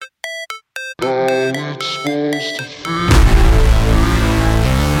it's supposed to feel.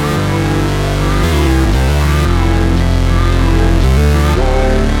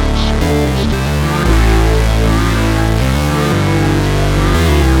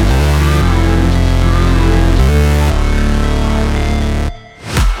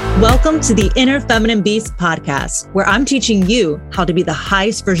 Welcome to the Inner Feminine Beast podcast, where I'm teaching you how to be the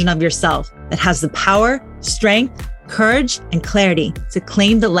highest version of yourself that has the power, strength, courage, and clarity to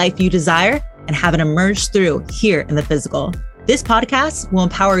claim the life you desire and have it emerge through here in the physical. This podcast will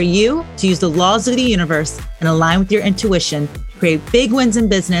empower you to use the laws of the universe and align with your intuition to create big wins in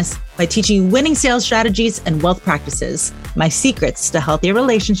business by teaching you winning sales strategies and wealth practices, my secrets to healthier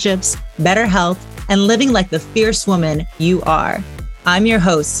relationships, better health, and living like the fierce woman you are. I'm your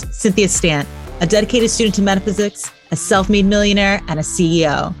host, Cynthia Stant, a dedicated student to metaphysics, a self-made millionaire, and a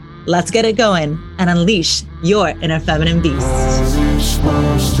CEO. Let's get it going and unleash your inner feminine beast. How's it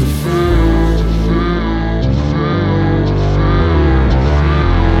supposed to feel?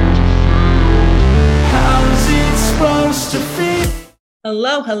 How's it supposed to feel?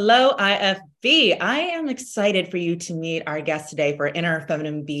 Hello, IFB. I am excited for you to meet our guest today for Inner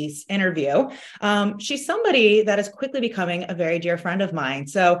Feminine Beast interview. She's somebody that is quickly becoming a very dear friend of mine.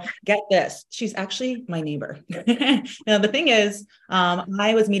 So get this, she's actually my neighbor. Now, the thing is,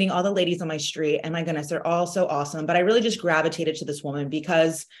 I was meeting all the ladies on my street, and my goodness, they're all so awesome. But I really just gravitated to this woman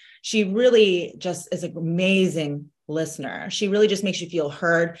because she really just is an amazing listener. She really just makes you feel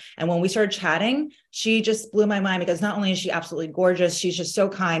heard. And when we started chatting, she just blew my mind because not only is she absolutely gorgeous, she's just so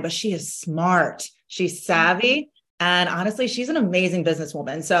kind, but she is smart. She's savvy. And honestly, she's an amazing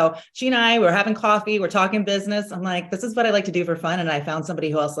businesswoman. So she and I were having coffee, we're talking business. I'm like, this is what I like to do for fun. And I found somebody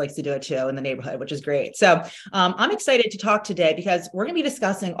who else likes to do it too in the neighborhood, which is great. So I'm excited to talk today because we're going to be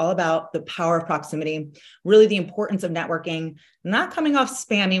discussing all about the power of proximity, really the importance of networking, not coming off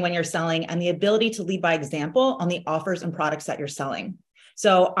spammy when you're selling, and the ability to lead by example on the offers and products that you're selling.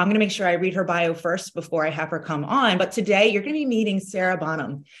 So I'm going to make sure I read her bio first before I have her come on. But today you're going to be meeting Sarah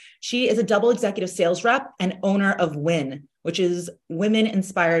Bonham. She is a double executive sales rep and owner of WIN, which is Women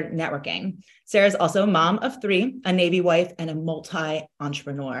Inspired Networking. Sarah is also a mom of 3, a Navy wife, and a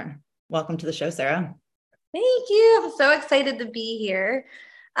multi-entrepreneur. Welcome to the show, Sarah. Thank you. I'm so excited to be here.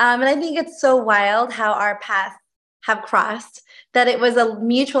 And I think it's so wild how our paths have crossed, that it was a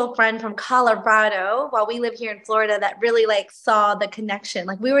mutual friend from Colorado while we live here in Florida that really saw the connection.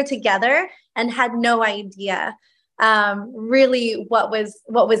 We were together and had no idea really what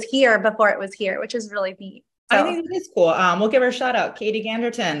was here before it was here, which is really neat. So. I think it is cool. We'll give her a shout out, Katie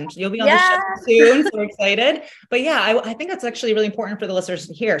Ganderton. You'll be on the show soon. So we're excited. But yeah, I think that's actually really important for the listeners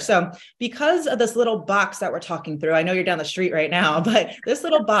to hear. So because of this little box that we're talking through, I know you're down the street right now, but this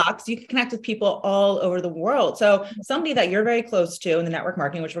little box, you can connect with people all over the world. So somebody that you're very close to in the network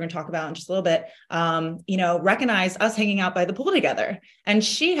marketing, which we're going to talk about in just a little bit, recognize us hanging out by the pool together. And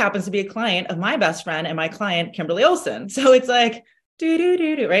she happens to be a client of my best friend and my client, Kimberly Olson. So it's like,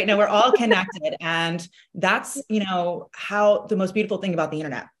 right now we're all connected. And that's, how the most beautiful thing about the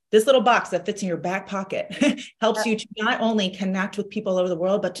internet, this little box that fits in your back pocket helps you to not only connect with people all over the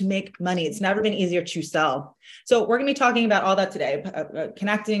world, but to make money. It's never been easier to sell. So we're going to be talking about all that today,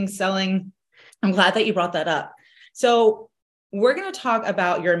 connecting, selling. I'm glad that you brought that up. So we're going to talk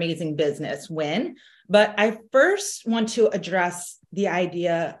about your amazing business, WIN, but I first want to address the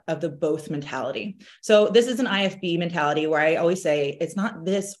idea of the both mentality. So this is an IFB mentality where I always say, it's not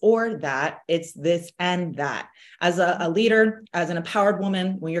this or that, it's this and that. As a leader, as an empowered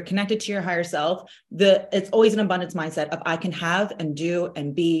woman, when you're connected to your higher self, it's always an abundance mindset of I can have and do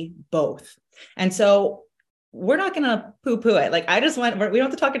and be both. And so we're not going to poo-poo it. We don't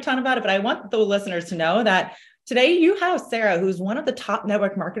have to talk a ton about it, but I want the listeners to know that today you have Sarah, who's one of the top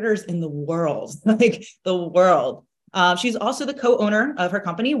network marketers in the world, the world. She's also the co-owner of her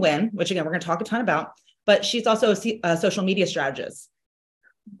company, WIN, which again, we're going to talk a ton about, but she's also a social media strategist.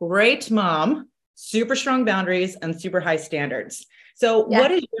 Great mom, super strong boundaries and super high standards. So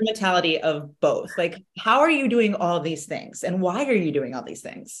What is your mentality of both? How are you doing all of these things and why are you doing all these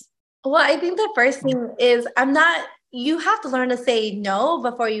things? Well, I think the first thing is you have to learn to say no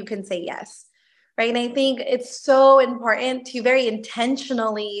before you can say yes. Right. And I think it's so important to very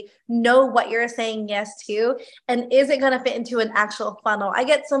intentionally know what you're saying yes to, and is it going to fit into an actual funnel? I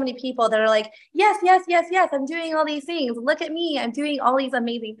get so many people that are like, yes, yes, yes, yes, I'm doing all these things. Look at me. I'm doing all these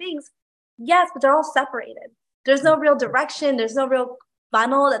amazing things. Yes, but they're all separated. There's no real direction. There's no real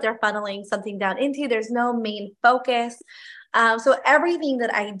funnel that they're funneling something down into. There's no main focus. So everything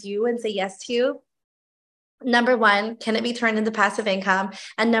that I do and say yes to, number one, can it be turned into passive income?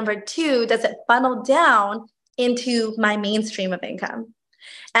 And number two, does it funnel down into my mainstream of income?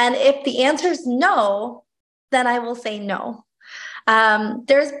 And if the answer is no, then I will say no.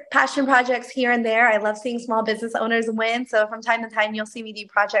 There's passion projects here and there. I love seeing small business owners win. So from time to time, you'll see me do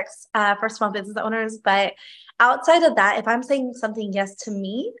projects for small business owners. But outside of that, if I'm saying something yes to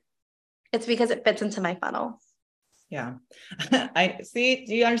me, it's because it fits into my funnel. Yeah. I see.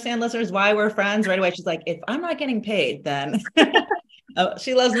 Do you understand, listeners, why we're friends right away? She's like, if I'm not getting paid, then oh,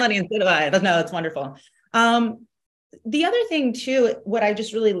 she loves money and so do I. But no, it's wonderful. The other thing too, what I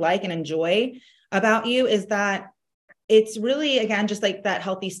just really like and enjoy about you is that it's really, again, just like that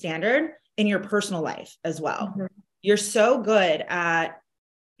healthy standard in your personal life as well. Mm-hmm. You're so good at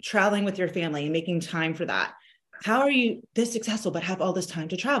traveling with your family and making time for that. How are you this successful, but have all this time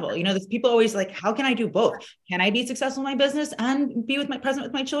to travel? You know, there's people always like, how can I do both? Can I be successful in my business and be present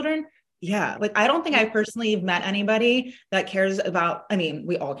with my children? Yeah. Like, I don't think I personally have met anybody that cares about, I mean,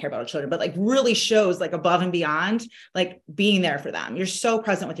 we all care about our children, but like really shows like above and beyond, like being there for them. You're so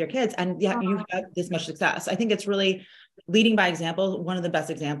present with your kids and yet you have this much success. I think it's really leading by example, one of the best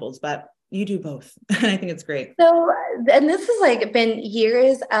examples, but you do both. I think it's great. So, and this has like been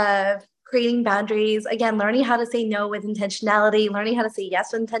years of creating boundaries, again, learning how to say no with intentionality, learning how to say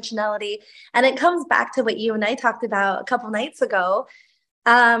yes with intentionality. And it comes back to what you and I talked about a couple of nights ago,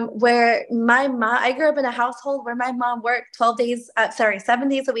 where my mom, I grew up in a household where my mom worked 7 days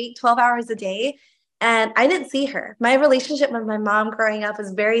a week, 12 hours a day. And I didn't see her. My relationship with my mom growing up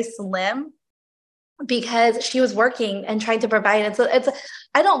was very slim because she was working and trying to provide. And so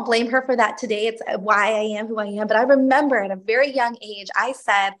I don't blame her for that today. It's why I am who I am. But I remember at a very young age, I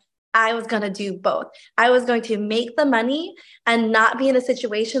said, I was going to do both. I was going to make the money and not be in a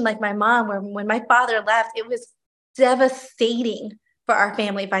situation like my mom, where when my father left, it was devastating for our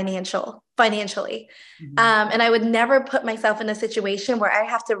family financially. Mm-hmm. And I would never put myself in a situation where I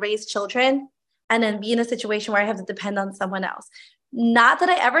have to raise children and then be in a situation where I have to depend on someone else. Not that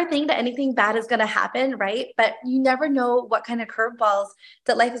I ever think that anything bad is going to happen, right? But you never know what kind of curveballs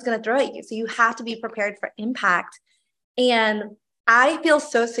that life is going to throw at you. So you have to be prepared for impact. And I feel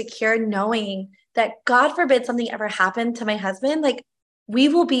so secure knowing that, God forbid something ever happened to my husband, like we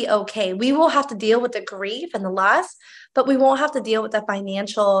will be okay. We will have to deal with the grief and the loss, but we won't have to deal with the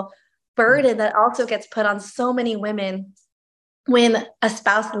financial burden that also gets put on so many women when a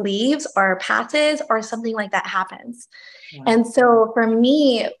spouse leaves or passes or something like that happens. Yeah. And so for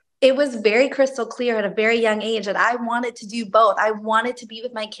me, it was very crystal clear at a very young age that I wanted to do both. I wanted to be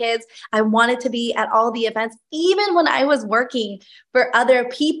with my kids. I wanted to be at all the events, even when I was working for other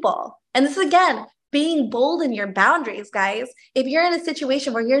people. And this is, again, being bold in your boundaries, guys. If you're in a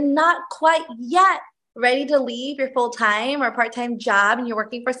situation where you're not quite yet ready to leave your full-time or part-time job and you're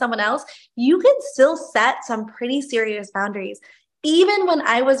working for someone else, you can still set some pretty serious boundaries. Even when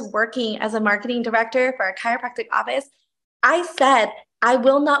I was working as a marketing director for a chiropractic office, I said, I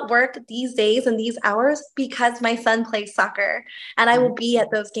will not work these days and these hours because my son plays soccer and I will be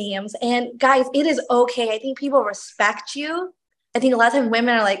at those games. And guys, it is okay. I think people respect you. I think a lot of times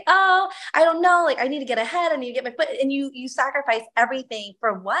women are like, oh, I don't know. Like, I need to get ahead. I need to get my foot. And you sacrifice everything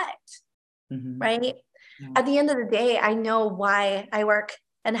for what? Mm-hmm. Right? Yeah. At the end of the day, I know why I work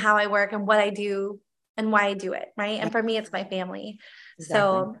and how I work and what I do and why I do it. Right. And for me, it's my family. Exactly.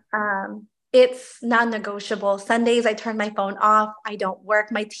 So, it's non-negotiable. Sundays, I turn my phone off. I don't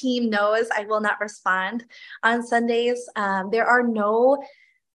work. My team knows I will not respond on Sundays. There are no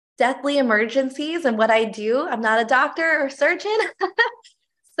deathly emergencies in what I do. I'm not a doctor or surgeon.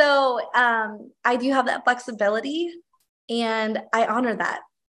 So I do have that flexibility and I honor that.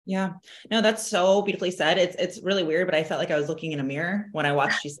 Yeah, no, that's so beautifully said. It's really weird, but I felt like I was looking in a mirror when I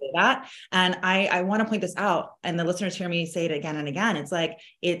watched you say that. And I want to point this out, and the listeners hear me say it again and again. It's like,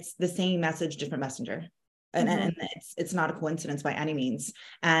 it's the same message, different messenger. And, mm-hmm. and it's not a coincidence by any means.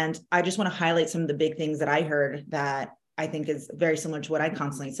 And I just want to highlight some of the big things that I heard that I think is very similar to what I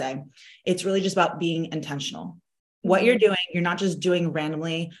constantly say. It's really just about being intentional. What you're doing, you're not just doing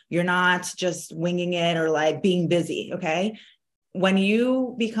randomly. You're not just winging it or like being busy. Okay. When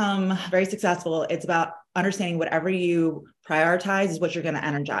you become very successful, it's about understanding whatever you prioritize is what you're going to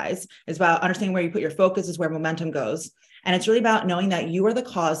energize. It's about understanding where you put your focus is where momentum goes. And it's really about knowing that you are the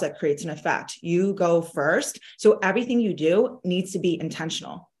cause that creates an effect. You go first. So everything you do needs to be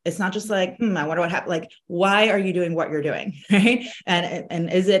intentional. It's not just like, I wonder what happened. Like, why are you doing what you're doing? Right.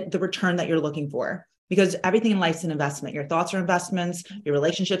 And is it the return that you're looking for? Because everything in life is an investment. Your thoughts are investments. Your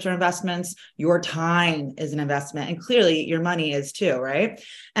relationships are investments. Your time is an investment. And clearly your money is too, right?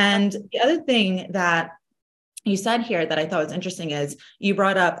 And the other thing that you said here that I thought was interesting is you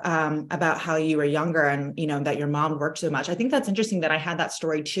brought up about how you were younger and, you know, that your mom worked so much. I think that's interesting that I had that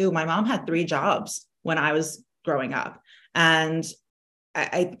story too. My mom had 3 jobs when I was growing up. And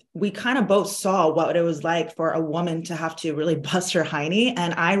we kind of both saw what it was like for a woman to have to really bust her hiney.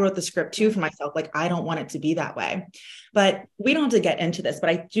 And I wrote the script too for myself. Like, I don't want it to be that way, but we don't have to get into this, but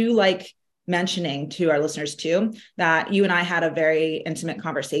I do like mentioning to our listeners too, that you and I had a very intimate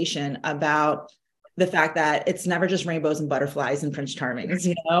conversation about the fact that it's never just rainbows and butterflies and Prince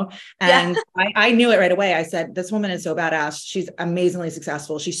Charmings, and I knew it right away. I said, this woman is so badass. She's amazingly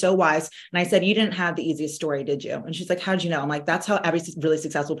successful. She's so wise. And I said, you didn't have the easiest story, did you? And she's like, how'd you know? I'm like, that's how every really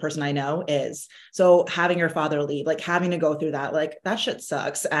successful person I know is. So having your father leave, like having to go through that, like that shit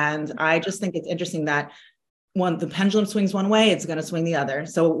sucks. And I just think it's interesting that when the pendulum swings one way, it's going to swing the other.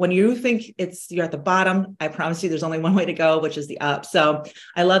 So when you think you're at the bottom, I promise you there's only one way to go, which is the up. So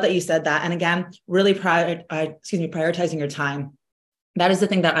I love that you said that. And again, really prioritizing your time. That is the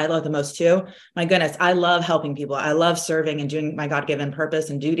thing that I love the most too. My goodness, I love helping people. I love serving and doing my God-given purpose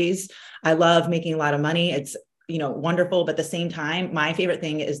and duties. I love making a lot of money. It's wonderful. But at the same time, my favorite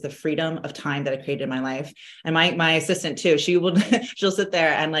thing is the freedom of time that I created in my life. And my assistant too, she'll sit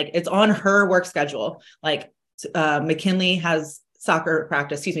there and like, it's on her work schedule. Like, McKinley has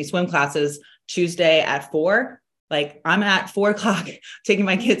swim classes Tuesday at 4. Like I'm at 4:00 taking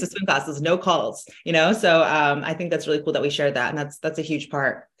my kids to swim classes, no calls, So I think that's really cool that we shared that. And that's a huge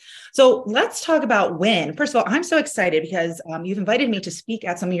part. So let's talk about WIN. First of all, I'm so excited because you've invited me to speak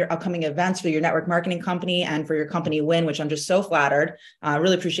at some of your upcoming events for your network marketing company and for your company WIN, which I'm just so flattered. I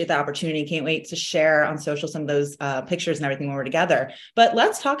really appreciate the opportunity. Can't wait to share on social some of those pictures and everything when we're together. But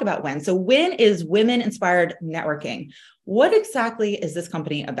let's talk about WIN. So WIN is Women Inspired Networking. What exactly is this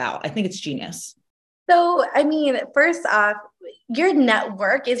company about? I think it's genius. So, first off, your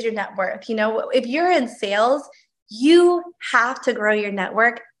network is your net worth. If you're in sales, you have to grow your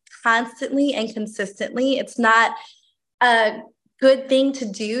network constantly and consistently. It's not a good thing to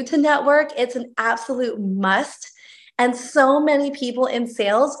do to network. It's an absolute must. And so many people in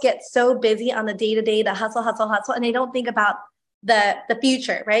sales get so busy on the day-to-day, the hustle, and they don't think about the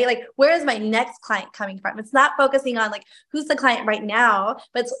future, right? Like, where is my next client coming from? It's not focusing on like, who's the client right now,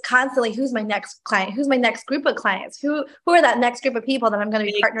 but it's constantly, who's my next client? Who's my next group of clients? Who are that next group of people that I'm going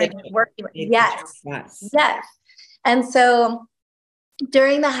to be partnering and working with? Yes. And so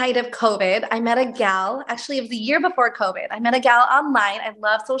during the height of COVID, I met a gal, actually it was the year before COVID. I met a gal online. I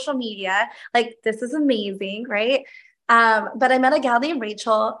love social media. Like, this is amazing, right? But I met a gal named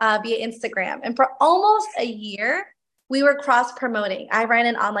Rachel via Instagram. And for almost a year, we were cross-promoting. I ran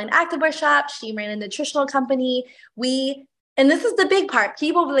an online activewear shop. She ran a nutritional company. And this is the big part.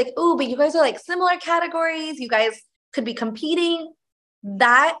 People were like, oh, but you guys are like similar categories. You guys could be competing.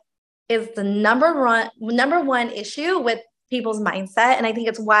 That is the number one issue with people's mindset. And I think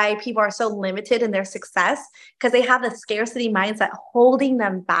it's why people are so limited in their success, because they have the scarcity mindset holding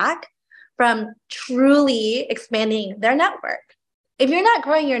them back from truly expanding their network. If you're not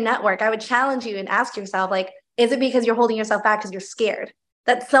growing your network, I would challenge you and ask yourself, like, is it because you're holding yourself back because you're scared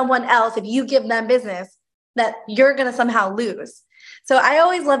that someone else, if you give them business, that you're going to somehow lose? So I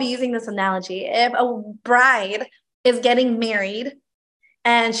always love using this analogy. If a bride is getting married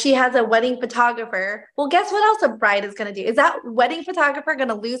and she has a wedding photographer, well, guess what else a bride is going to do? Is that wedding photographer going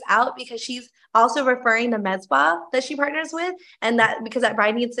to lose out because she's also referring the med spa that she partners with, and that because that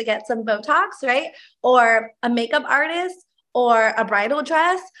bride needs to get some Botox, right? Or a makeup artist, or a bridal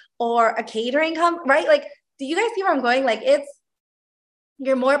dress, or a catering right? Like, do you guys see where I'm going? Like,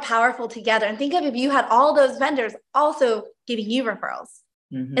 you're more powerful together. And think of if you had all those vendors also giving you referrals,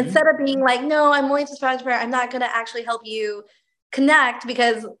 instead of being like, no, I'm only just I'm not going to actually help you connect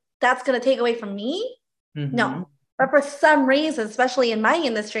because that's going to take away from me. No, but for some reason, especially in my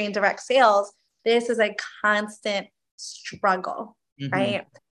industry in direct sales, this is a constant struggle, right?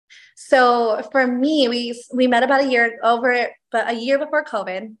 So for me, we met about a year before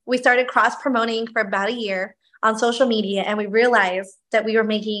COVID. We started cross promoting for about a year on social media, and we realized that we were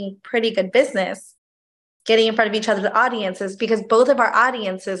making pretty good business getting in front of each other's audiences, because both of our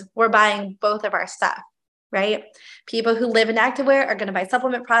audiences were buying both of our stuff, right? People who live in activewear are going to buy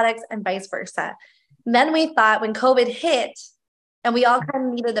supplement products and vice versa. And then we thought, when COVID hit and we all kind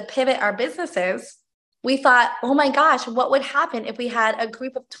of needed to pivot our businesses, we thought, oh my gosh, what would happen if we had a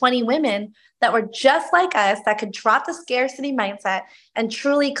group of 20 women that were just like us, that could drop the scarcity mindset and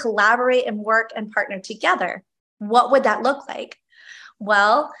truly collaborate and work and partner together? What would that look like?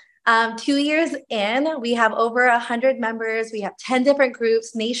 Well, 2 years in, we have over 100 members. We have 10 different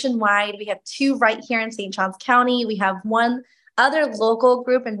groups nationwide. We have 2 right here in St. Johns County. We have 1 other local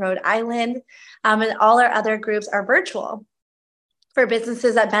group in Rhode Island, and all our other groups are virtual for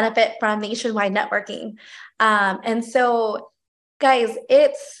businesses that benefit from nationwide networking. And so, guys,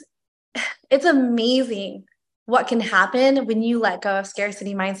 it's amazing what can happen when you let go of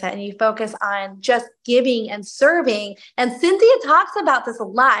scarcity mindset and you focus on just giving and serving. And Cynthia talks about this a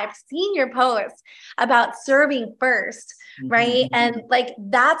lot. I've seen your posts about serving first, right? And like,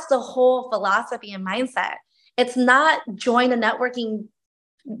 that's the whole philosophy and mindset. It's not join a networking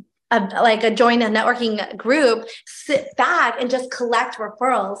group, sit back and just collect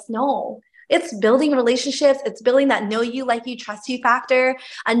referrals. No, it's building relationships. It's building that know you, like you, trust you factor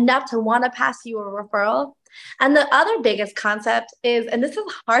enough to want to pass you a referral. And the other biggest concept is, and this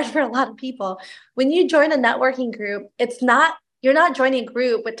is hard for a lot of people, when you join a networking group, you're not joining a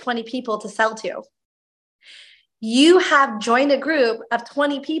group with 20 people to sell to. You have joined a group of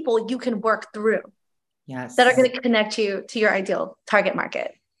 20 people you can work through. Yes. That are going to connect you to your ideal target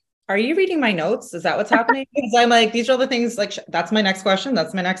market. Are you reading my notes? Is that what's happening? Because I'm like, these are all the things, like, that's my next question.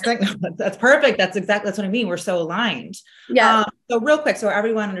 That's my next thing. No, that's perfect. That's what I mean. We're so aligned. Yeah. So real quick, so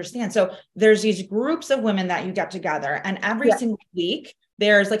everyone understands. So there's these groups of women that you get together, and every single week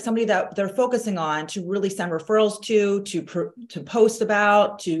there's like somebody that they're focusing on to really send referrals to post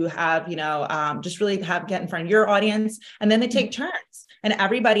about, to have, just really get in front of your audience. And then they take turns. And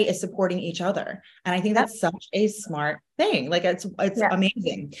everybody is supporting each other. And I think that's such a smart thing. Like, it's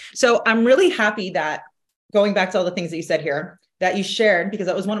amazing. So I'm really happy that, going back to all the things that you said here, that you shared, because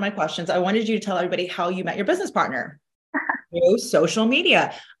that was one of my questions. I wanted you to tell everybody how you met your business partner through social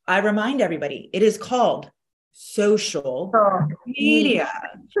media. I remind everybody, it is called social media.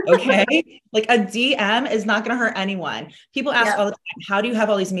 Okay. Like, a DM is not going to hurt anyone. People ask all the time, how do you have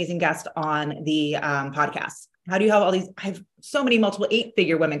all these amazing guests on the podcast? How do you have all these? I have so many multiple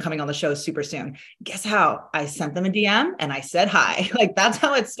 8-figure women coming on the show super soon. Guess how? I sent them a DM and I said hi. Like, that's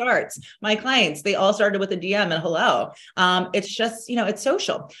how it starts. My clients, they all started with a DM and hello. It's just, it's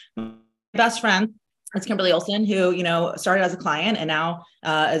social. My best friend, it's Kimberly Olson, who, started as a client and now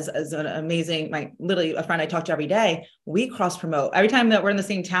as an amazing, literally a friend I talk to every day. We cross promote. Every time that we're in the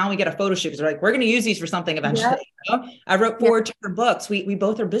same town, we get a photo shoot. We're like, we're going to use these for something eventually. I wrote 4 different books. We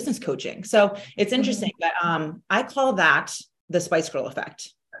both are business coaching. So it's interesting, but I call that the Spice Girl effect.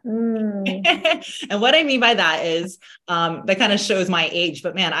 And what I mean by that is that kind of shows my age,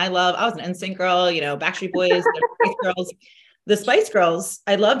 but man, I was an NSYNC girl, Backstreet Boys, Spice Girls. The Spice Girls,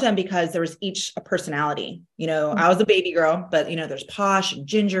 I loved them because there was each a personality. I was a baby girl, but there's posh and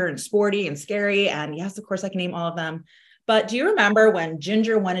ginger and sporty and scary. And yes, of course I can name all of them. But do you remember when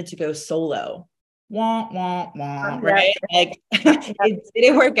Ginger wanted to go solo? Wah, wah, wah, right? Like, it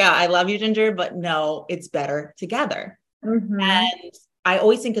didn't work out. I love you, Ginger, but no, it's better together. And I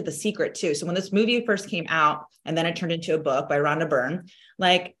always think of The Secret too. So when this movie first came out and then it turned into a book by Rhonda Byrne,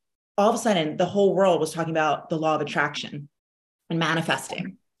 like, all of a sudden the whole world was talking about the law of attraction and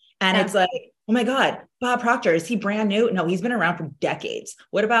manifesting. And it's like, oh my God, Bob Proctor, is he brand new? No, he's been around for decades.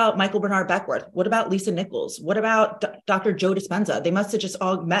 What about Michael Bernard Beckwith? What about Lisa Nichols? What about Dr. Joe Dispenza? They must have just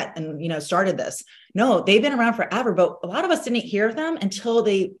all met and, started this. No, they've been around forever, but a lot of us didn't hear of them until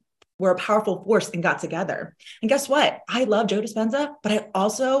they were a powerful force and got together. And guess what? I love Joe Dispenza, but I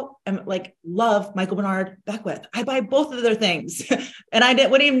also love Michael Bernard Beckwith. I buy both of their things and I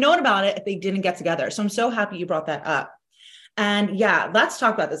wouldn't even known about it if they didn't get together. So I'm so happy you brought that up. And let's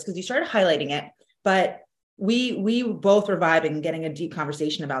talk about this because you started highlighting it, but we both were vibing and getting a deep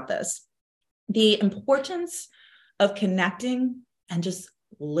conversation about this. The importance of connecting and just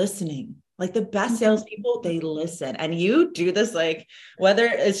listening. Like, the best salespeople, they listen. And you do this, like, whether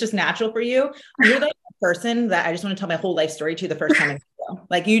it's just natural for you, you're the person that I just want to tell my whole life story to the first time.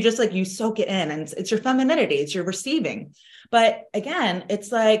 Like, you just you soak it in, and it's your femininity, it's your receiving. But again,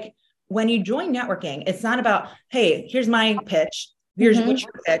 it's like, when you join networking, it's not about, hey, here's my pitch. Here's what's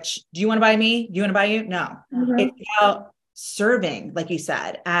your pitch. Do you want to buy me? Do you want to buy you? No, it's about serving, like you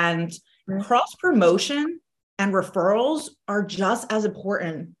said, and cross promotion and referrals are just as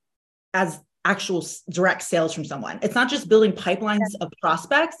important as actual direct sales from someone. It's not just building pipelines of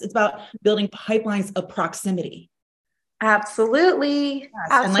prospects. It's about building pipelines of proximity. Absolutely. Yes.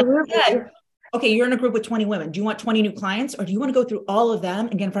 Absolutely. And like you said, okay, you're in a group with 20 women. Do you want 20 new clients, or do you want to go through all of them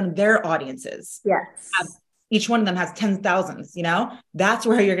and get in front of their audiences? Yes. Each one of them has tens of thousands, that's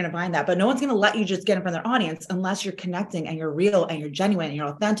where you're going to find that. But no one's going to let you just get in front of their audience unless you're connecting and you're real and you're genuine and you're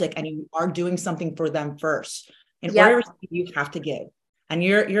authentic and you are doing something for them first. In order to receive, you have to give. And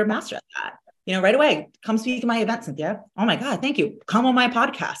you're a master at that. Right away, come speak to my event, Cynthia. Oh my God, thank you. Come on my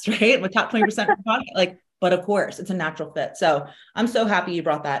podcast, right? With top 20% of the podcast. But of course, it's a natural fit. So I'm so happy you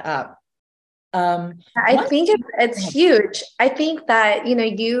brought that up. I think it's huge. I think that,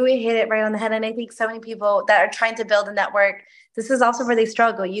 you hit it right on the head. And I think so many people that are trying to build a network, this is also where they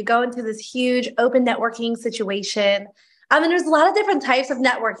struggle. You go into this huge open networking situation. There's a lot of different types of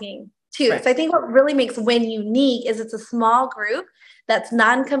networking. too. Right. So I think what really makes Win unique is it's a small group that's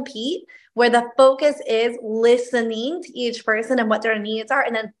non-compete, where the focus is listening to each person and what their needs are,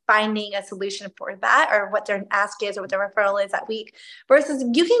 and then finding a solution for that, or what their ask is, or what their referral is that week. Versus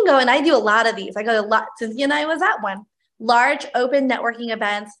you can go, and I do a lot of these. I go to a lot. Cynthia and I was at one. Large open networking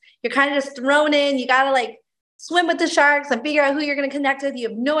events. You're kind of just thrown in. You got to like swim with the sharks and figure out who you're going to connect with. You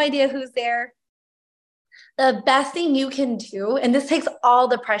have no idea who's there. The best thing you can do, and this takes all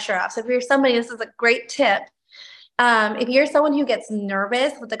the pressure off. So if you're somebody, this is a great tip. If you're someone who gets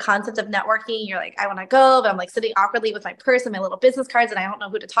nervous with the concept of networking, you're like, I want to go, but I'm like sitting awkwardly with my purse and my little business cards and I don't know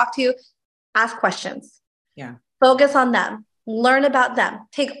who to talk to. Ask questions. Yeah. Focus on them. Learn about them.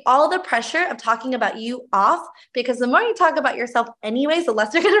 Take all the pressure of talking about you off, because the more you talk about yourself anyways, the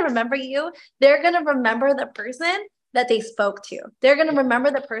less they're going to remember you. They're going to remember the person that they spoke to. They're going to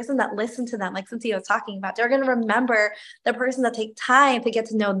remember the person that listened to them, like Cynthia was talking about. They're going to remember the person that take time to get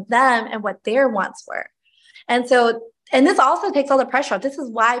to know them and what their wants were. And so, and this also takes all the pressure off. This is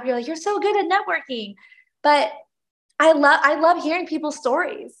why you're like, you're so good at networking. But I love hearing people's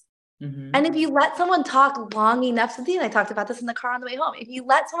stories. Mm-hmm. And if you let someone talk long enough, Cynthia and I talked about this in the car on the way home. If you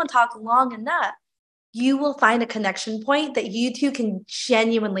let someone talk long enough, you will find a connection point that you two can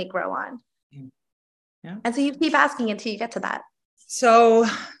genuinely grow on. Yeah. And so you keep asking until you get to that. So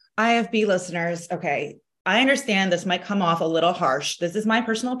IFB listeners, okay, I understand this might come off a little harsh. This is my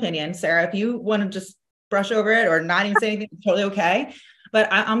personal opinion. Sarah, if you want to just brush over it or not even say anything, it's totally okay. But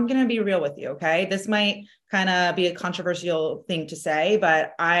I'm going to be real with you. Okay. This might kind of be a controversial thing to say,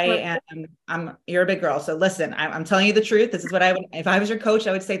 but you're a big girl. So listen, I'm telling you the truth. This is what I would, if I was your coach,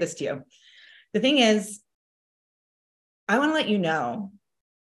 I would say this to you. The thing is, I want to let you know,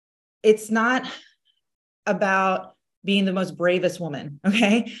 it's not about being the most bravest woman.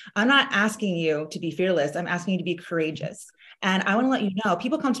 Okay. I'm not asking you to be fearless. I'm asking you to be courageous. And I want to let you know,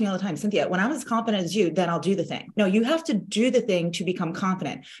 people come to me all the time, Cynthia, when I'm as confident as you, then I'll do the thing. No, you have to do the thing to become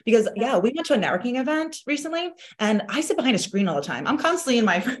confident. Because yeah, we went to a networking event recently and I sit behind a screen all the time. I'm constantly in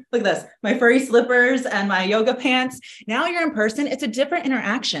my, look at this, my furry slippers and my yoga pants. Now you're in person. It's a different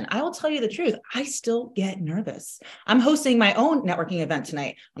interaction. I will tell you the truth. I still get nervous. I'm hosting my own networking event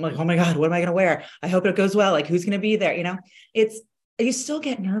tonight. I'm like, oh my God, what am I going to wear? I hope it goes well. Like, who's going to be there? You know, you still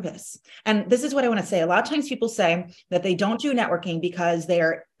get nervous. And this is what I want to say. A lot of times people say that they don't do networking because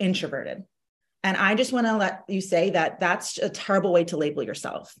they're introverted. And I just want to let you say that that's a terrible way to label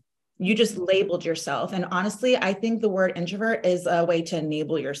yourself. You just labeled yourself. And honestly, I think the word introvert is a way to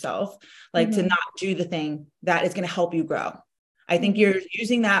enable yourself, like to not do the thing that is going to help you grow. I think you're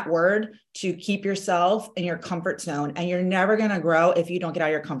using that word to keep yourself in your comfort zone, and you're never going to grow if you don't get out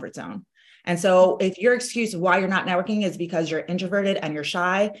of your comfort zone. And so if your excuse why you're not networking is because you're introverted and you're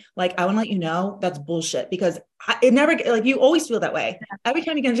shy, like, I want to let you know that's bullshit, because it never, like, you always feel that way. Every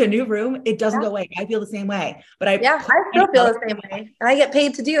time you get into a new room, it doesn't go away. I feel the same way, but I still feel the same way, and I get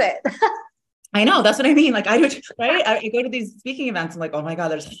paid to do it. I know, that's what I mean. Like, I do, right? I go to these speaking events. I'm like, oh my God,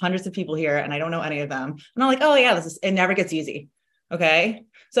 there's hundreds of people here and I don't know any of them. And I'm like, oh yeah, it never gets easy. Okay.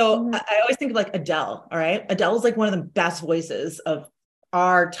 So I always think of like Adele. All right. Adele is like one of the best voices of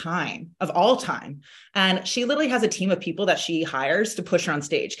our time, of all time. And she literally has a team of people that she hires to push her on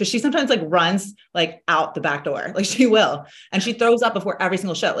stage, because she sometimes like runs like out the back door. Like she will. And she throws up before every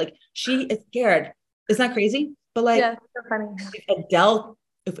single show. Like she is scared. Isn't that crazy? But like, yeah, so funny.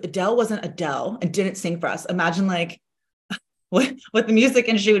 If Adele wasn't Adele and didn't sing for us, imagine like what the music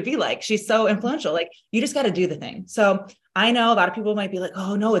industry would be like. She's so influential. Like, you just got to do the thing. So I know a lot of people might be like,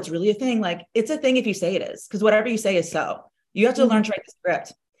 oh no, it's really a thing. Like, it's a thing if you say it is, because whatever you say is so. You have to learn to write the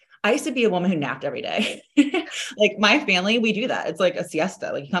script. I used to be a woman who napped every day. Like my family, we do that. It's like a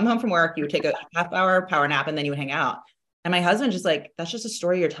siesta. Like you come home from work, you would take a half-hour power nap, and then you would hang out. And my husband just like, that's just a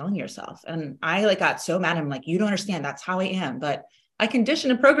story you're telling yourself. And I like got so mad at him, like, you don't understand. That's how I am. But I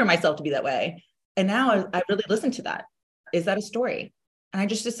conditioned and programmed myself to be that way. And now I really listen to that. Is that a story? And I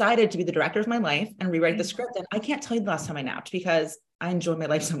just decided to be the director of my life and rewrite the script. And I can't tell you the last time I napped, because I enjoy my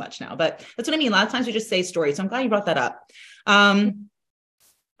life so much now. But that's what I mean. A lot of times we just say stories. So I'm glad you brought that up.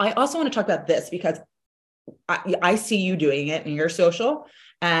 I also want to talk about this because I see you doing it in your social,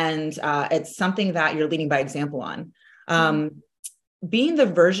 and it's something that you're leading by example on. Being the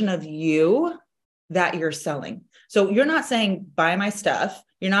version of you that you're selling. So you're not saying, buy my stuff.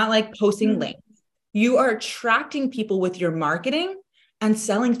 You're not like posting links. You are attracting people with your marketing and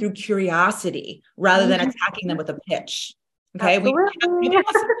selling through curiosity rather than attacking them with a pitch. Okay.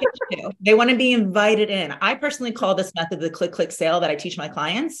 They want to be invited in. I personally call this method the click sale that I teach my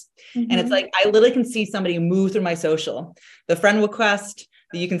clients. And it's like, I literally can see somebody move through my social, the friend request,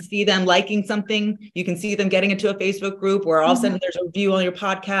 You can see them liking something. You can see them getting into a Facebook group where all of a sudden there's a review on your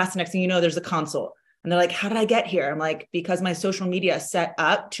podcast. Next thing you know, there's a consult. And they're like, how did I get here? I'm like, because my social media is set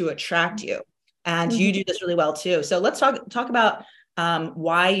up to attract you. And you do this really well too. So let's talk about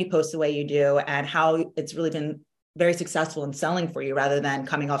why you post the way you do and how it's really been very successful in selling for you rather than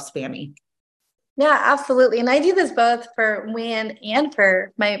coming off spammy. Yeah, absolutely. And I do this both for WAN and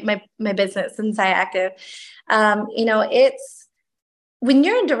for my business, Inside Active. It's when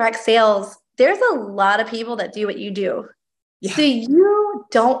you're in direct sales, there's a lot of people that do what you do. Yeah. So you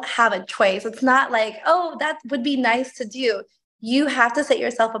don't have a choice. It's not like, oh, that would be nice to do. You have to set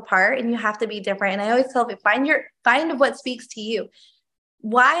yourself apart and you have to be different. And I always tell people, find what speaks to you.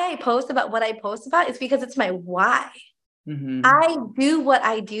 Why I post about what I post about is because it's my why. Mm-hmm. I do what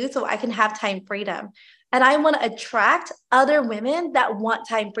I do so I can have time freedom. And I want to attract other women that want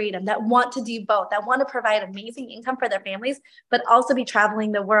time freedom, that want to do both, that want to provide amazing income for their families, but also be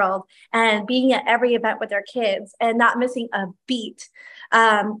traveling the world and being at every event with their kids and not missing a beat.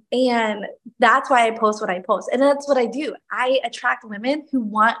 And that's why I post what I post. And that's what I do. I attract women who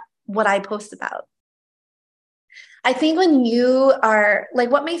want what I post about. I think when you are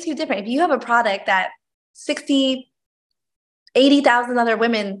like, what makes you different? If you have a product that 80,000 other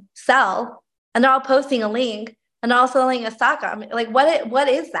women sell, and they're all posting a link and all selling a stock, I mean, like what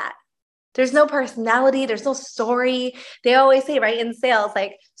is that? There's no personality. There's no story. They always say, right, in sales,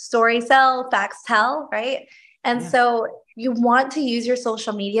 like story sell, facts tell, right? And so you want to use your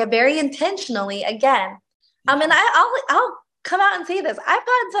social media very intentionally again. And I'll come out and say this. I've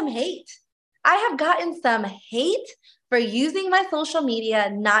gotten some hate. I have gotten some hate for using my social media,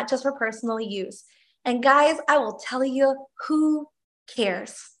 not just for personal use. And guys, I will tell you, who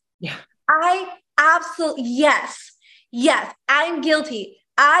cares? Yeah. I absolutely, yes, I'm guilty.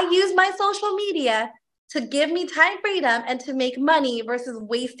 I use my social media to give me time freedom and to make money versus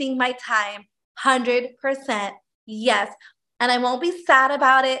wasting my time. 100%. Yes. And I won't be sad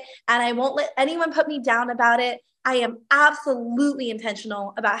about it. And I won't let anyone put me down about it. I am absolutely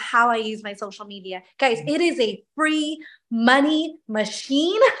intentional about how I use my social media. Guys, it is a free money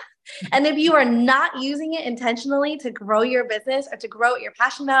machine. And if you are not using it intentionally to grow your business or to grow what you're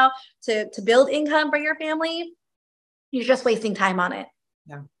passionate about, to build income for your family, you're just wasting time on it.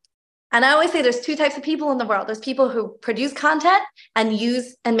 Yeah. And I always say there's two types of people in the world. There's people who produce content and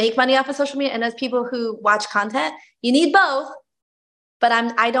use and make money off of social media. And there's people who watch content. You need both, but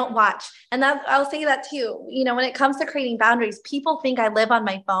I don't watch. And I'll say that too. You know, when it comes to creating boundaries, people think I live on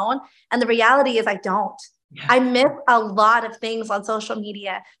my phone. And the reality is I don't. Yeah. I miss a lot of things on social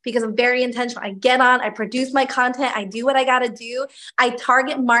media because I'm very intentional. I get on, I produce my content, I do what I got to do. I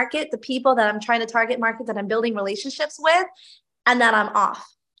target market the people that I'm trying to target market, that I'm building relationships with, and then I'm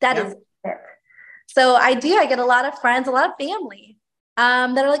off. That is it. So I get a lot of friends, a lot of family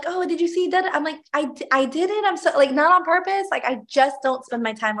that are like, oh, did you see that? I'm like, I did it. I'm so like, not on purpose. Like, I just don't spend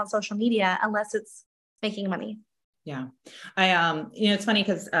my time on social media unless it's making money. Yeah. It's funny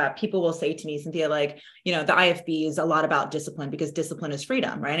because people will say to me, Cynthia, like, the IFB is a lot about discipline because discipline is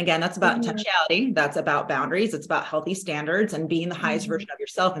freedom, right? And again, that's about intentionality. That's about boundaries. It's about healthy standards and being the highest version of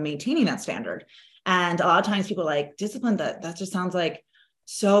yourself and maintaining that standard. And a lot of times people are like, discipline, that just sounds like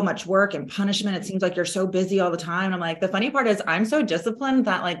so much work and punishment. It seems like you're so busy all the time. And I'm like, the funny part is I'm so disciplined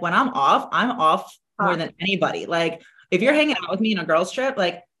that like when I'm off more than anybody. Like if you're hanging out with me in a girls trip,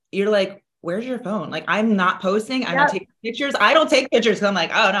 like you're like, where's your phone? Like, I'm not posting. I don't take pictures. I don't take pictures. So I'm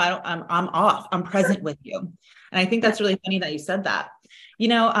like, oh no, I'm off. I'm present with you. And I think that's really funny that you said that.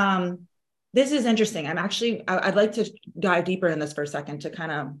 This is interesting. I'd like to dive deeper in this for a second to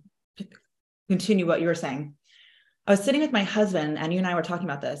kind of continue what you were saying. I was sitting with my husband and you and I were talking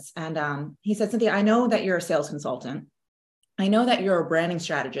about this. And he said, Cynthia, I know that you're a sales consultant. I know that you're a branding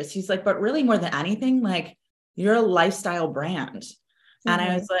strategist. He's like, but really more than anything, like you're a lifestyle brand. And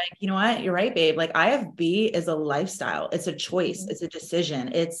I was like, you know what? You're right, babe. Like IFB is a lifestyle. It's a choice. It's a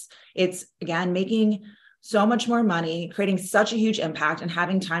decision. It's again, making so much more money, creating such a huge impact and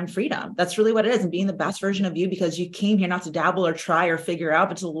having time freedom. That's really what it is. And being the best version of you because you came here not to dabble or try or figure out,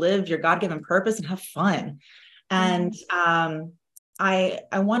 but to live your God-given purpose and have fun. And I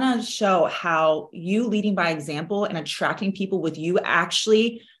want to show how you leading by example and attracting people with you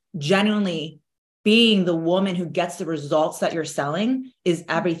actually genuinely being the woman who gets the results that you're selling is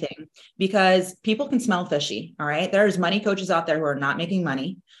everything, because people can smell fishy. All right. There's money coaches out there who are not making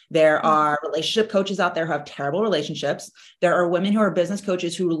money. There are relationship coaches out there who have terrible relationships. There are women who are business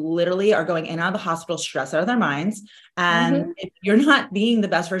coaches who literally are going in and out of the hospital, stressed out of their minds. And if you're not being the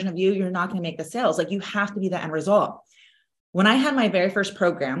best version of you, you're not going to make the sales. Like you have to be the end result. When I had my very first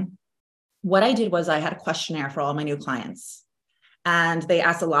program, what I did was I had a questionnaire for all my new clients. And they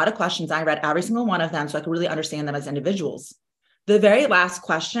asked a lot of questions. I read every single one of them so I could really understand them as individuals. The very last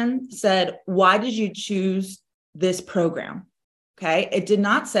question said, why did you choose this program? Okay. It did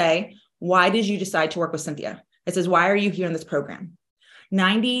not say, why did you decide to work with Cynthia? It says, why are you here in this program?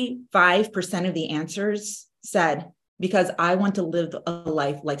 95% of the answers said, because I want to live a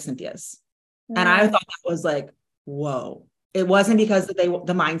life like Cynthia's. And I thought that was like, whoa. It wasn't because the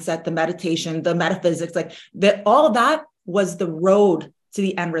mindset, the meditation, the metaphysics, like that, all of that was the road to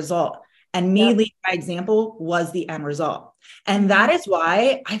the end result. And me leading by example was the end result. And that is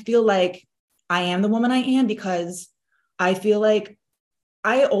why I feel like I am the woman I am, because I feel like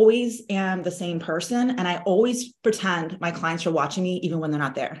I always am the same person. And I always pretend my clients are watching me even when they're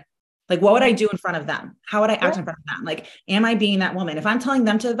not there. Like, what would I do in front of them? How would I act in front of them? Like, am I being that woman? If I'm telling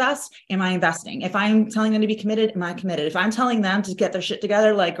them to invest, am I investing? If I'm telling them to be committed, am I committed? If I'm telling them to get their shit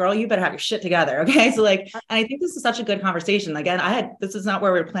together, like, girl, you better have your shit together. Okay. So like, and I think this is such a good conversation. Again, this is not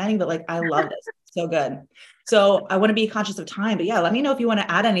where we're planning, but like, I love this. It's so good. So I want to be conscious of time, but yeah, let me know if you want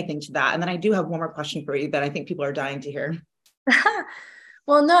to add anything to that. And then I do have one more question for you that I think people are dying to hear.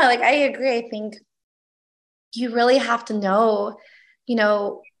 Well, no, like I agree. I think you really have to know,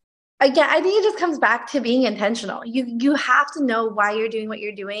 again, I think it just comes back to being intentional. You have to know why you're doing what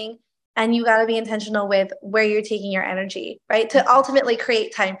you're doing, and you got to be intentional with where you're taking your energy, right? To ultimately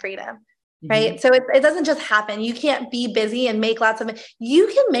create time freedom, right? So it doesn't just happen. You can't be busy and make lots of money. You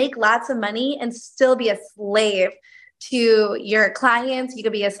can make lots of money and still be a slave to your clients. You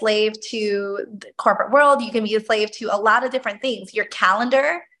could be a slave to the corporate world. You can be a slave to a lot of different things, your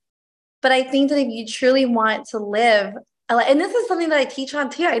calendar. But I think that if you truly want to live, and this is something that I teach on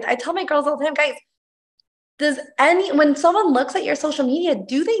too. I tell my girls all the time, guys, when someone looks at your social media,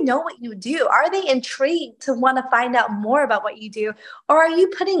 do they know what you do? Are they intrigued to want to find out more about what you do? Or are you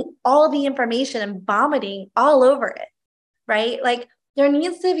putting all the information and vomiting all over it, right? Like there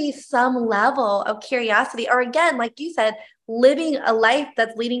needs to be some level of curiosity, or again, like you said, living a life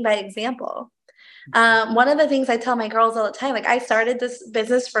that's leading by example. One of the things I tell my girls all the time, like I started this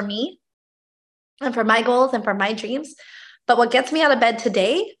business for me and for my goals and for my dreams. But what gets me out of bed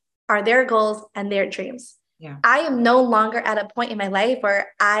today are their goals and their dreams. Yeah. I am no longer at a point in my life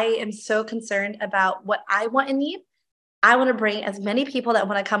where I am so concerned about what I want and need. I want to bring as many people that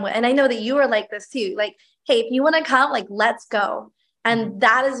want to come with. And I know that you are like this too. Like, hey, if you want to come, like, let's go. And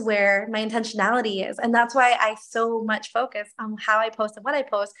that is where my intentionality is. And that's why I so much focus on how I post and what I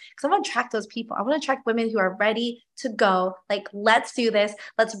post, because I want to attract those people. I want to attract women who are ready to go. Like, let's do this.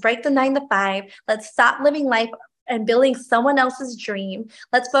 Let's break the 9 to 5. Let's stop living life and building someone else's dream.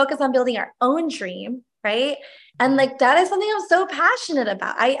 Let's focus on building our own dream, right? And like, that is something I'm so passionate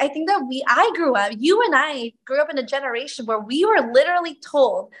about. I think that you and I grew up in a generation where we were literally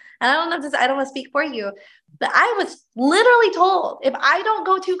told, and I don't want to speak for you, but I was literally told, if I don't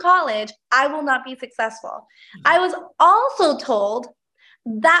go to college, I will not be successful. I was also told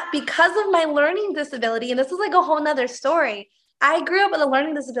that because of my learning disability, and this is like a whole nother story, I grew up with a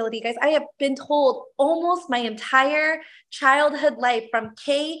learning disability, guys. I have been told almost my entire childhood life from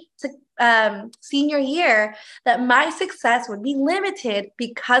K to senior year that my success would be limited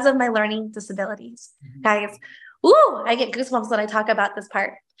because of my learning disabilities. Guys, I get goosebumps when I talk about this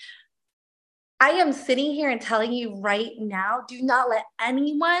part. I am sitting here and telling you right now, do not let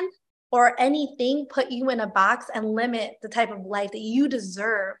anyone or anything put you in a box and limit the type of life that you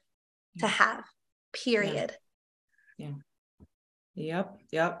deserve to have, period. Yep.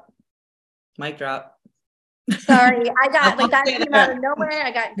 Mic drop. Sorry, I got like that came out of nowhere.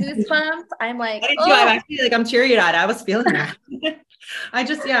 I got goosebumps. I'm like, I'm actually like, I'm teary-eyed. I was feeling that.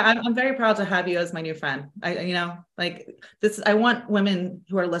 I'm very proud to have you as my new friend. I want women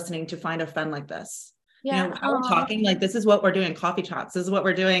who are listening to find a friend like this. Yeah. How we're talking, like, this is what we're doing, coffee chats. This is what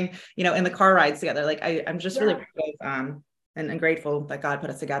we're doing, in the car rides together. Like, I'm just really proud of, and grateful that God put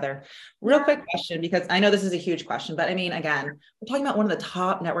us together. Real quick question, because I know this is a huge question, but I mean, again, we're talking about one of the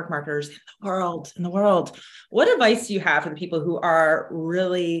top network marketers in the world. What advice do you have for the people who are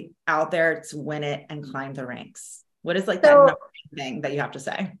really out there to win it and climb the ranks? What is like that number one thing that you have to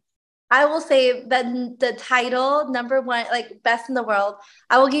say? I will say that the title, number one, like best in the world,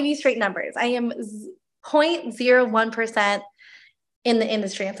 I will give you straight numbers. I am 0.01% in the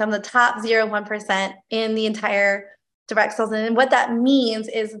industry. So I'm the top 0.1% in the entire direct sales. And what that means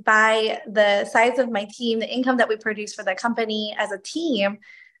is by the size of my team, the income that we produce for the company as a team,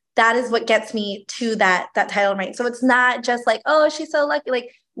 that is what gets me to that title rank. So it's not just like, oh, she's so lucky.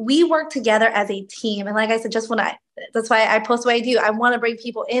 Like, we work together as a team. And like I said, that's why I post what I do. I want to bring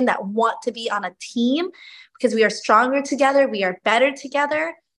people in that want to be on a team because we are stronger together. We are better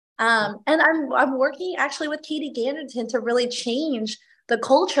together. And I'm working actually with Katie Ganderton to really change the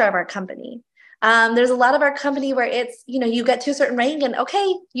culture of our company. There's a lot of our company where it's, you get to a certain rank and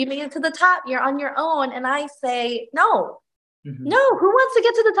okay, you made it to the top, you're on your own. And I say, no, who wants to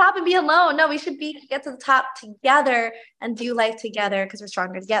get to the top and be alone? No, we should get to the top together and do life together because we're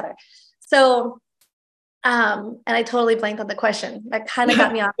stronger together. So, and I totally blanked on the question. That kind of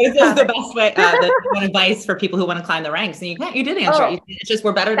got me off. This is the best way, the advice for people who want to climb the ranks. And you did answer it. It's just,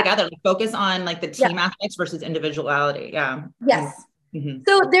 we're better together. Like, focus on like the team aspects versus individuality. Yeah. Yes.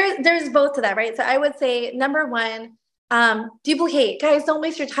 So there's both to that, right? So I would say, number one, duplicate. Guys, don't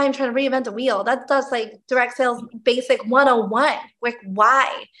waste your time trying to reinvent the wheel. That's like direct sales basic 101. Like,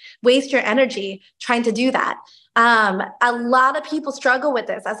 why waste your energy trying to do that? A lot of people struggle with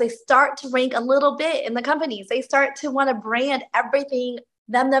this as they start to rank a little bit in the companies. They start to want to brand everything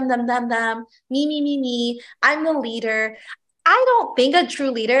them, me. I'm the leader. I don't think a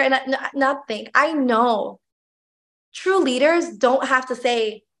true leader, and I know true leaders don't have to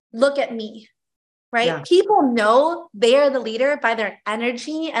say, look at me, right? Yeah. People know they are the leader by their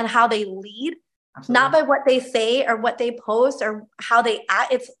energy and how they lead, not by what they say or what they post or how they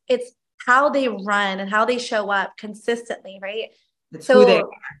act. It's how they run and how they show up consistently, right? It's who they are.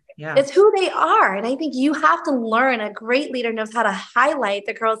 Yeah. It's who they are. And I think you have to learn. A great leader knows how to highlight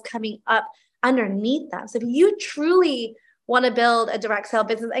the girls coming up underneath them. So if you truly want to build a direct sale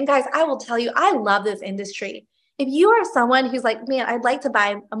business, and guys, I will tell you, I love this industry. If you are someone who's like, man, I'd like to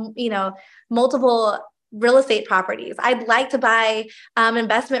buy, multiple real estate properties. I'd like to buy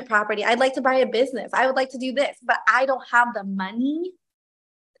investment property. I'd like to buy a business. I would like to do this, but I don't have the money.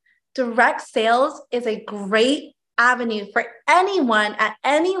 Direct sales is a great avenue for anyone at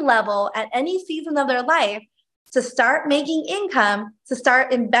any level, at any season of their life, to start making income, to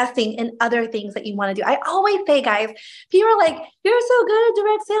start investing in other things that you want to do. I always say, guys, people are like, you're so good at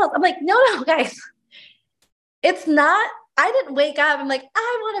direct sales. I'm like, no, guys. It's not, I didn't wake up. I'm like,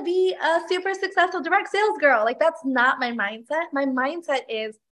 I want to be a super successful direct sales girl. Like, that's not my mindset. My mindset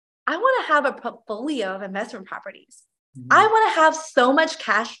is, I want to have a portfolio of investment properties. I want to have so much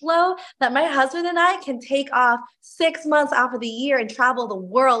cash flow that my husband and I can take off 6 months off of the year and travel the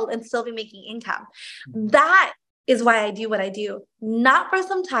world and still be making income. That is why I do what I do. Not for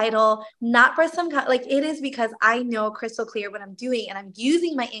some title, not for some, it is because I know crystal clear what I'm doing and I'm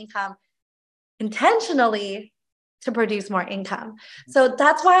using my income intentionally to produce more income. So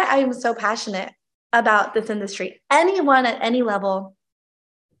that's why I'm so passionate about this industry. Anyone at any level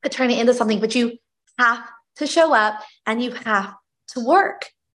could turn it into something, but you have to show up and you have to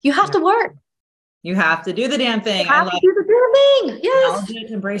work. You have to work. You have to do the damn thing. You have to do the damn thing. Yes.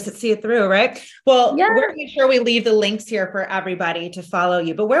 To embrace it, see it through, right? Well, we're going to make sure we leave the links here for everybody to follow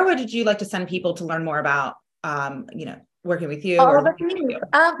you. But where would you like to send people to learn more about, working with you? Follow me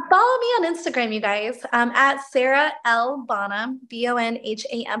on Instagram, you guys, at Sarah L. Bonham, Bonham.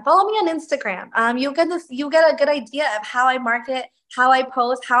 Follow me on Instagram. You'll get a good idea of how I market, how I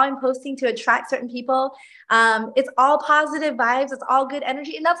post, how I'm posting to attract certain people. It's all positive vibes. It's all good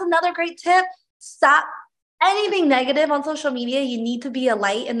energy. And that's another great tip. Stop anything negative on social media. You need to be a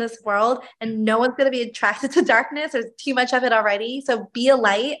light in this world, and no one's going to be attracted to darkness. There's too much of it already. So be a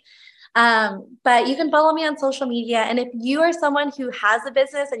light. But you can follow me on social media. And if you are someone who has a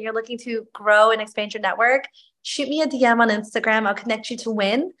business and you're looking to grow and expand your network, shoot me a DM on Instagram. I'll connect you to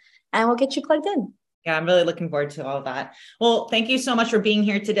Win and we'll get you plugged in. Yeah, I'm really looking forward to all of that. Well, thank you so much for being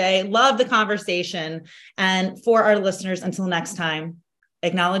here today. Love the conversation. And for our listeners, until next time,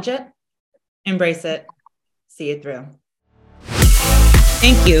 acknowledge it, embrace it, see it through.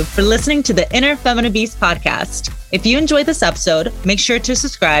 Thank you for listening to the Inner Feminine Beast podcast. If you enjoyed this episode, make sure to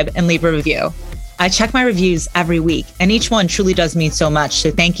subscribe and leave a review. I check my reviews every week, and each one truly does mean so much, so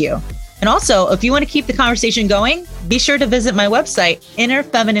thank you. And also, if you want to keep the conversation going, be sure to visit my website,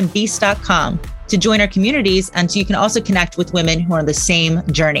 innerfemininebeast.com, to join our communities, and so you can also connect with women who are on the same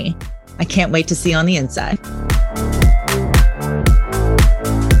journey. I can't wait to see you on the inside.